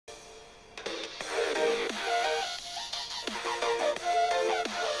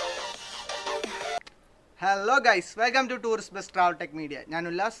Hello guys, welcome to Tourist Best Travel Tech Media. ഞാൻ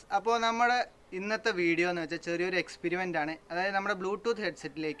ഉല്ലാസ്. അപ്പോൾ നമ്മുടെ ഇന്നത്തെ വീഡിയോ എന്ന് വെച്ചാൽ ചെറിയൊരു എക്സ്പെരിമെൻ്റ് ആണ്. അതായത് നമ്മുടെ ബ്ലൂടൂത്ത്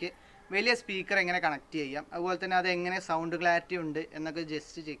ഹെഡ്സെറ്റിലേക്ക് വലിയ സ്പീക്കർ എങ്ങനെ കണക്ട് ചെയ്യാം, അതുപോലെ തന്നെ അത് എങ്ങനെ സൗണ്ട് ക്ലാരിറ്റി ഉണ്ട് എന്നൊക്കെ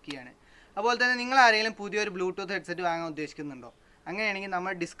ജസ്റ്റ് ചെക്ക് ചെയ്യാണ്. അതുപോലെ തന്നെ നിങ്ങൾ ആരെങ്കിലും പുതിയൊരു ബ്ലൂടൂത്ത് ഹെഡ്സെറ്റ് വാങ്ങാൻ ഉദ്ദേശിക്കുന്നുണ്ടോ? അങ്ങനെയാണെങ്കിൽ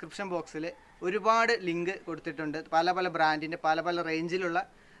നമ്മൾ ഡിസ്ക്രിപ്ഷൻ ബോക്സിൽ ഒരുപാട് ലിങ്ക് കൊടുത്തിട്ടുണ്ട്. പല പല ബ്രാൻഡിൻ്റെ പല റേഞ്ചിലുള്ള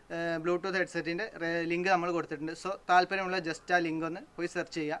ബ്ലൂടൂത്ത് ഹെഡ്സെറ്റിൻ്റെ ലിങ്ക് നമ്മൾ കൊടുത്തിട്ടുണ്ട്. സോ താല്പര്യമുള്ള ജസ്റ്റ് ആ ലിങ്ക് ഒന്ന് പോയി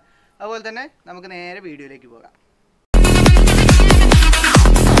സെർച്ച് ചെയ്യുക. അതുപോലെ തന്നെ നമുക്ക് നേരെ വീഡിയോയിലേക്ക് പോകാം.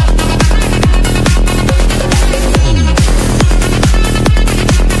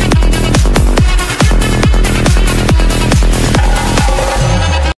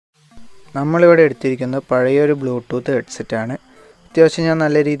 നമ്മളിവിടെ എടുത്തിരിക്കുന്നത് പഴയൊരു ബ്ലൂടൂത്ത് ഹെഡ്സെറ്റാണ്. അത്യാവശ്യം ഞാൻ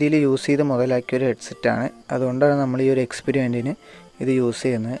നല്ല രീതിയിൽ യൂസ് ചെയ്ത് മുതലാക്കിയൊരു ഹെഡ്സെറ്റാണ്. അതുകൊണ്ടാണ് നമ്മൾ ഈ ഒരു എക്സ്പെരിമെൻറ്റിന് ഇത് യൂസ്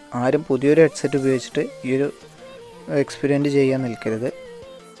ചെയ്യുന്നത്. ആരും പുതിയൊരു ഹെഡ്സെറ്റ് ഉപയോഗിച്ചിട്ട് ഈ ഒരു എക്സ്പെരിമെൻറ്റ് ചെയ്യാൻ നിൽക്കരുത്.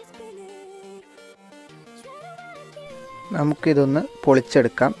 നമുക്കിതൊന്ന്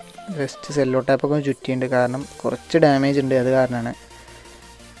പൊളിച്ചെടുക്കാം. ജസ്റ്റ് സെല്ലോ ടാപ്പൊക്കെ ചുറ്റിയുണ്ട്, കാരണം കുറച്ച് ഡാമേജ് ഉണ്ട്. അത് കാരണമാണ്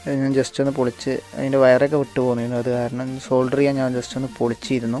ഞാൻ ജസ്റ്റ് ഒന്ന് പൊളിച്ച് അതിൻ്റെ വയറൊക്കെ വിട്ടു പോകുന്നിരുന്നു. അത് കാരണം സോൾഡർ ചെയ്യാൻ ഞാൻ ജസ്റ്റ് ഒന്ന്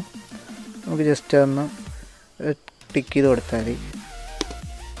പൊളിച്ചിരുന്നു. നമുക്ക് ജസ്റ്റ് ഒന്ന് ടിക്ക് ചെയ്ത് കൊടുത്താൽ മതി.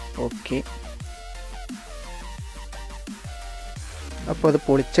 ഓക്കെ, അപ്പോൾ അത്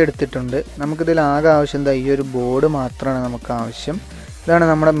പൊളിച്ചെടുത്തിട്ടുണ്ട്. നമുക്കിതിൽ ആകെ ആവശ്യം എന്താ, ഈ ഒരു ബോർഡ് മാത്രമാണ് നമുക്ക് ആവശ്യം. ഇതാണ്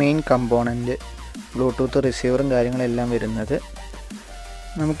നമ്മുടെ മെയിൻ കമ്പോണൻറ്റ്. ബ്ലൂടൂത്ത് റിസീവറും കാര്യങ്ങളെല്ലാം വരുന്നത്.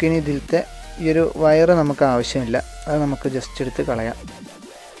 നമുക്കിനി ഇതിലത്തെ ഈ ഒരു വയറ് നമുക്ക് ആവശ്യമില്ല, അത് നമുക്ക് ജസ്റ്റ് എടുത്ത് കളയാം.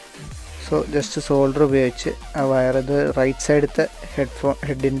 സോ ജസ്റ്റ് സോൾഡർ ഉപയോഗിച്ച് ആ വയർ, ഇത് റൈറ്റ് സൈഡത്തെ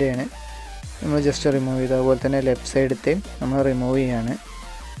ഹെഡിൻ്റെയാണ്, നമ്മൾ ജസ്റ്റ് റിമൂവ് ചെയ്തു. അതുപോലെ തന്നെ ലെഫ്റ്റ് സൈഡത്തെയും നമ്മൾ റിമൂവ് ചെയ്യാണ്.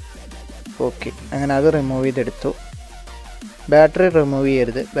 ഓക്കെ, അങ്ങനെ അത് റിമൂവ് ചെയ്തെടുത്തു. ബാറ്ററി റിമൂവ്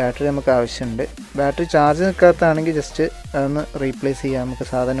ചെയ്യരുത്, ബാറ്ററി നമുക്ക് ആവശ്യമുണ്ട്. ബാറ്ററി ചാർജ് നിൽക്കാത്തതാണെങ്കിൽ ജസ്റ്റ് അതൊന്ന് റീപ്ലേസ് ചെയ്യാം. നമുക്ക്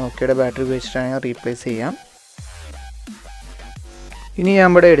സാധാരണ നോക്കിയുടെ ബാറ്ററി ഉപയോഗിച്ചിട്ടാണെങ്കിൽ റീപ്ലേസ് ചെയ്യാം. ഇനി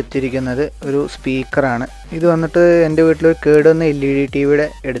ഞാൻ ഇവിടെ എടുത്തിരിക്കുന്നത് ഒരു സ്പീക്കറാണ്. ഇത് വന്നിട്ട് എൻ്റെ വീട്ടിലൊരു കേടുവന്ന LED TV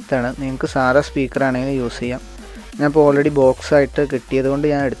എടുത്താണ്. നിങ്ങൾക്ക് സാധാ സ്പീക്കറാണെങ്കിൽ യൂസ് ചെയ്യാം. ഞാൻ ഇപ്പോൾ ഓൾറെഡി ബോക്സായിട്ട് കിട്ടിയത് കൊണ്ട്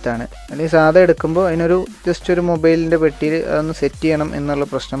ഞാൻ എടുത്താണ്. അല്ലെങ്കിൽ സാധാ എടുക്കുമ്പോൾ അതിനൊരു ജസ്റ്റ് ഒരു മൊബൈലിൻ്റെ പെട്ടിയിൽ അതൊന്ന് സെറ്റ് ചെയ്യണം എന്നുള്ള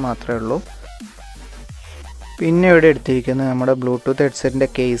പ്രശ്നം മാത്രമേ ഉള്ളൂ. പിന്നെ ഇവിടെ എടുത്തിരിക്കുന്നത് നമ്മുടെ ബ്ലൂടൂത്ത് ഹെഡ്സെറ്റിൻ്റെ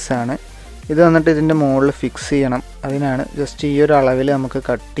കേസാണ്. ഇത് വന്നിട്ട് ഇതിൻ്റെ മുകളിൽ ഫിക്സ് ചെയ്യണം. അതിനാണ് ജസ്റ്റ് ഈ ഒരു അളവിൽ നമുക്ക്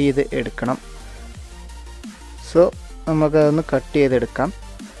കട്ട് ചെയ്ത് എടുക്കണം. സോ നമുക്കതൊന്ന് കട്ട് ചെയ്തെടുക്കാം.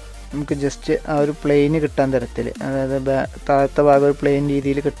 നമുക്ക് ജസ്റ്റ് ആ ഒരു പ്ലെയിന് കിട്ടാൻ തരത്തിൽ, അതായത് താഴത്തെ ഭാഗം ഒരു പ്ലെയിൻ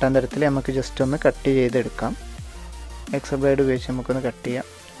രീതിയിൽ കിട്ടാൻ തരത്തിൽ നമുക്ക് ജസ്റ്റ് ഒന്ന് കട്ട് ചെയ്തെടുക്കാം. എക്സർ ബ്ലേഡ് ഉപയോഗിച്ച് നമുക്കൊന്ന് കട്ട് ചെയ്യാം.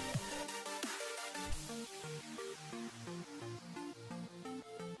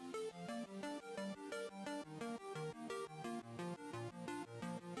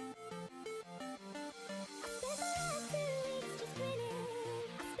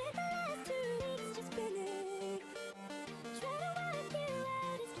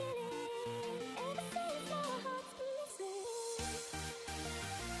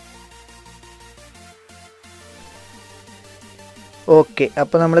 ഓക്കെ,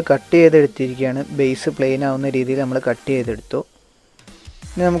 അപ്പോൾ നമ്മൾ കട്ട് ചെയ്തെടുത്തിരിക്കുകയാണ്. ബേസ് പ്ലെയിൻ ആവുന്ന രീതിയിൽ നമ്മൾ കട്ട് ചെയ്തെടുത്തു.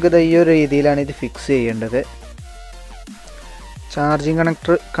 ഇനി നമുക്കിത് ഈ ഒരു രീതിയിലാണ് ഇത് ഫിക്സ് ചെയ്യേണ്ടത്. ചാർജിങ്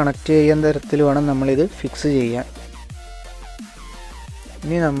കണക്ടർ കണക്ട് ചെയ്യുന്ന തരത്തിൽ വേണം നമ്മളിത് ഫിക്സ് ചെയ്യാൻ.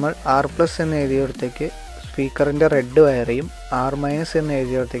 ഇനി നമ്മൾ R+ എന്ന് എഴുതിയിടത്തേക്ക് സ്പീക്കറിൻ്റെ റെഡ് വയറേയും R- എന്ന്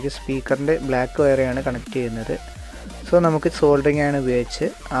എഴുതിയിടത്തേക്ക് സ്പീക്കറിൻ്റെ ബ്ലാക്ക് വയറെയാണ് കണക്ട് ചെയ്യുന്നത്. സോ നമുക്ക് സോൾഡറിങ് ആണ് ഉപയോഗിച്ച്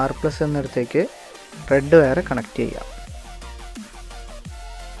R+ എന്നിടത്തേക്ക് റെഡ് വയർ കണക്ട് ചെയ്യാം.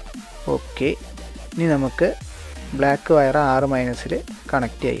 ഓക്കെ, ഇനി നമുക്ക് ബ്ലാക്ക് വയർ R-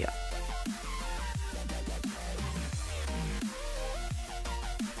 കണക്ട് ചെയ്യാം.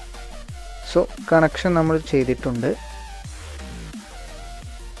 സോ കണക്ഷൻ നമ്മൾ ചെയ്തിട്ടുണ്ട്.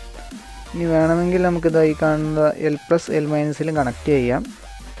 ഇനി വേണമെങ്കിൽ നമുക്കിതായി കാണുന്ന L+L- കണക്ട് ചെയ്യാം.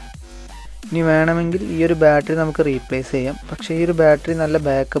 ഇനി വേണമെങ്കിൽ ഈ ഒരു ബാറ്ററി നമുക്ക് റീപ്ലേസ് ചെയ്യാം. പക്ഷേ ഈ ഒരു ബാറ്ററി നല്ല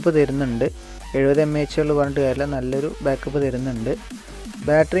ബാക്കപ്പ് തരുന്നുണ്ട്. 70 mAh പറഞ്ഞിട്ട് കാര്യമില്ല, നല്ലൊരു ബാക്കപ്പ് തരുന്നുണ്ട്.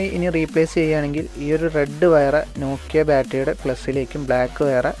 ബാറ്ററി ഇനി റീപ്ലേസ് ചെയ്യുകയാണെങ്കിൽ ഈ ഒരു റെഡ് വയർ നോക്കിയ ബാറ്ററിയുടെ പ്ലസ്സിലേക്കും ബ്ലാക്ക്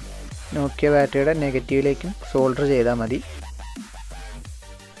വയർ നോക്കിയ ബാറ്ററിയുടെ നെഗറ്റീവിലേക്കും സോൾഡർ ചെയ്താൽ മതി.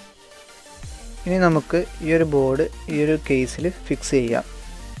 ഇനി നമുക്ക് ഈ ഒരു ബോർഡ് ഈ ഒരു കേസിൽ ഫിക്സ് ചെയ്യാം.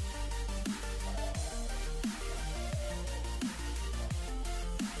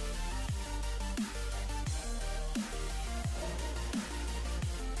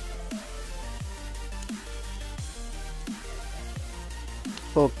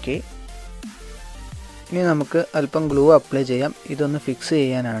 ഓക്കെ, ഇനി നമുക്ക് അല്പം ഗ്ലൂ അപ്ലൈ ചെയ്യാം. ഇതൊന്ന് ഫിക്സ്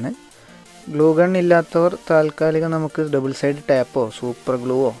ചെയ്യാനാണ്. ഗ്ലൂ ഗൺ ഇല്ലാത്തവർ താൽക്കാലികം നമുക്ക് ഡബിൾ സൈഡ് ടാപ്പോ സൂപ്പർ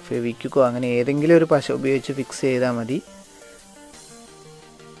ഗ്ലൂവോ ഫെവിക്വിക്കോ അങ്ങനെ ഏതെങ്കിലും ഒരു പശ ഉപയോഗിച്ച് ഫിക്സ് ചെയ്താൽ മതി.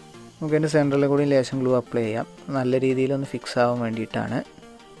 നമുക്കതിൻ്റെ സെൻറ്ററിൽ കൂടി ലേശം ഗ്ലൂ അപ്ലൈ ചെയ്യാം. നല്ല രീതിയിലൊന്ന് ഫിക്സ് ആവാൻ വേണ്ടിയിട്ടാണ്.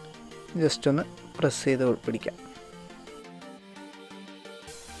 ജസ്റ്റ് ഒന്ന് പ്രസ് ചെയ്ത് പിടിക്കാം.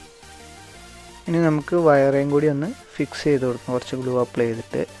 ഇനി നമുക്ക് വയറേയും കൂടി ഒന്ന് ഫിക്സ് ചെയ്ത് കൊടുക്കാം, കുറച്ച് ഗ്ലൂ അപ്ലൈ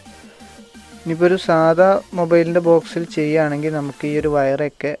ചെയ്തിട്ട്. ഇനിയിപ്പോൾ ഒരു സാധാ മൊബൈലിൻ്റെ ബോക്സിൽ ചെയ്യുകയാണെങ്കിൽ നമുക്ക് ഈ ഒരു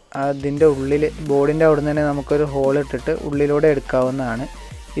വയറൊക്കെ അതിൻ്റെ ഉള്ളിൽ ബോർഡിൻ്റെ അവിടെ നിന്ന് തന്നെ നമുക്കൊരു ഹോൾ ഇട്ടിട്ട് ഉള്ളിലൂടെ എടുക്കാവുന്നതാണ്.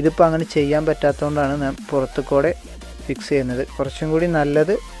 ഇതിപ്പോൾ അങ്ങനെ ചെയ്യാൻ പറ്റാത്തതുകൊണ്ടാണ് ഞാൻ പുറത്തുകൂടെ ഫിക്സ് ചെയ്യുന്നത്. കുറച്ചും കൂടി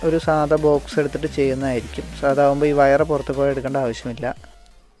നല്ലത് ഒരു സാധാ ബോക്സ് എടുത്തിട്ട് ചെയ്യുന്നതായിരിക്കും. സാധാ ആകുമ്പോൾ ഈ വയറ് പുറത്തുകൂടെ എടുക്കേണ്ട ആവശ്യമില്ല.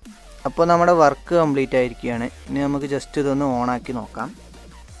 അപ്പോൾ നമ്മുടെ വർക്ക് കംപ്ലീറ്റ് ആയിരിക്കുകയാണ്. ഇനി നമുക്ക് ജസ്റ്റ് ഇതൊന്ന് ഓണാക്കി നോക്കാം.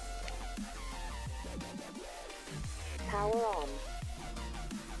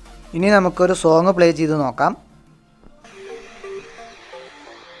 ഇനി നമുക്കൊരു സോങ് പ്ലേ ചെയ്ത് നോക്കാം.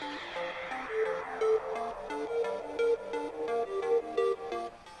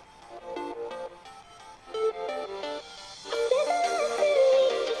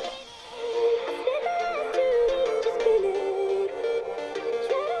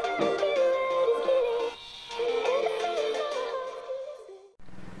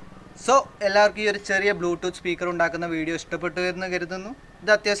 സോ എല്ലാവർക്കും ഈ ഒരു ചെറിയ ബ്ലൂടൂത്ത് സ്പീക്കർ ഉണ്ടാക്കുന്ന വീഡിയോ ഇഷ്ടപ്പെട്ടു എന്ന് കരുതുന്നു.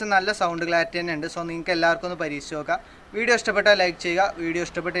 ഇത് അത്യാവശ്യം നല്ല സൗണ്ട് ക്ലാരിറ്റി തന്നെ ഉണ്ട്. സോ നിങ്ങൾക്ക് എല്ലാവർക്കും ഒന്ന് പരീക്ഷിച്ച് നോക്കാം. വീഡിയോ ഇഷ്ടപ്പെട്ടാൽ ലൈക്ക് ചെയ്യുക, വീഡിയോ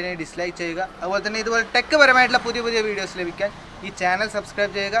ഇഷ്ടപ്പെട്ടതിനെ ഡിസ്ലൈക്ക് ചെയ്യുക. അതുപോലെ തന്നെ ഇതുപോലെ ടെക് പരമായിട്ടുള്ള പുതിയ പുതിയ വീഡിയോസ് ലഭിക്കാൻ ഈ ചാനൽ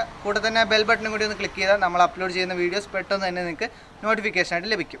സബ്സ്ക്രൈബ് ചെയ്യുക. കൂടെ തന്നെ ബെൽ ബട്ടണും കൂടി ഒന്ന് ക്ലിക്ക് ചെയ്താൽ നമ്മൾ അപ്ലോഡ് ചെയ്യുന്ന വീഡിയോസ് പെട്ടെന്ന് തന്നെ നിങ്ങൾക്ക്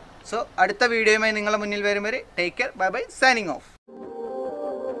നോട്ടിഫിക്കേഷനായിട്ട് ലഭിക്കും. സോ അടുത്ത വീഡിയോയുമായി നിങ്ങളുടെ മുന്നിൽ വരും വരെ take care, bye bye, signing off.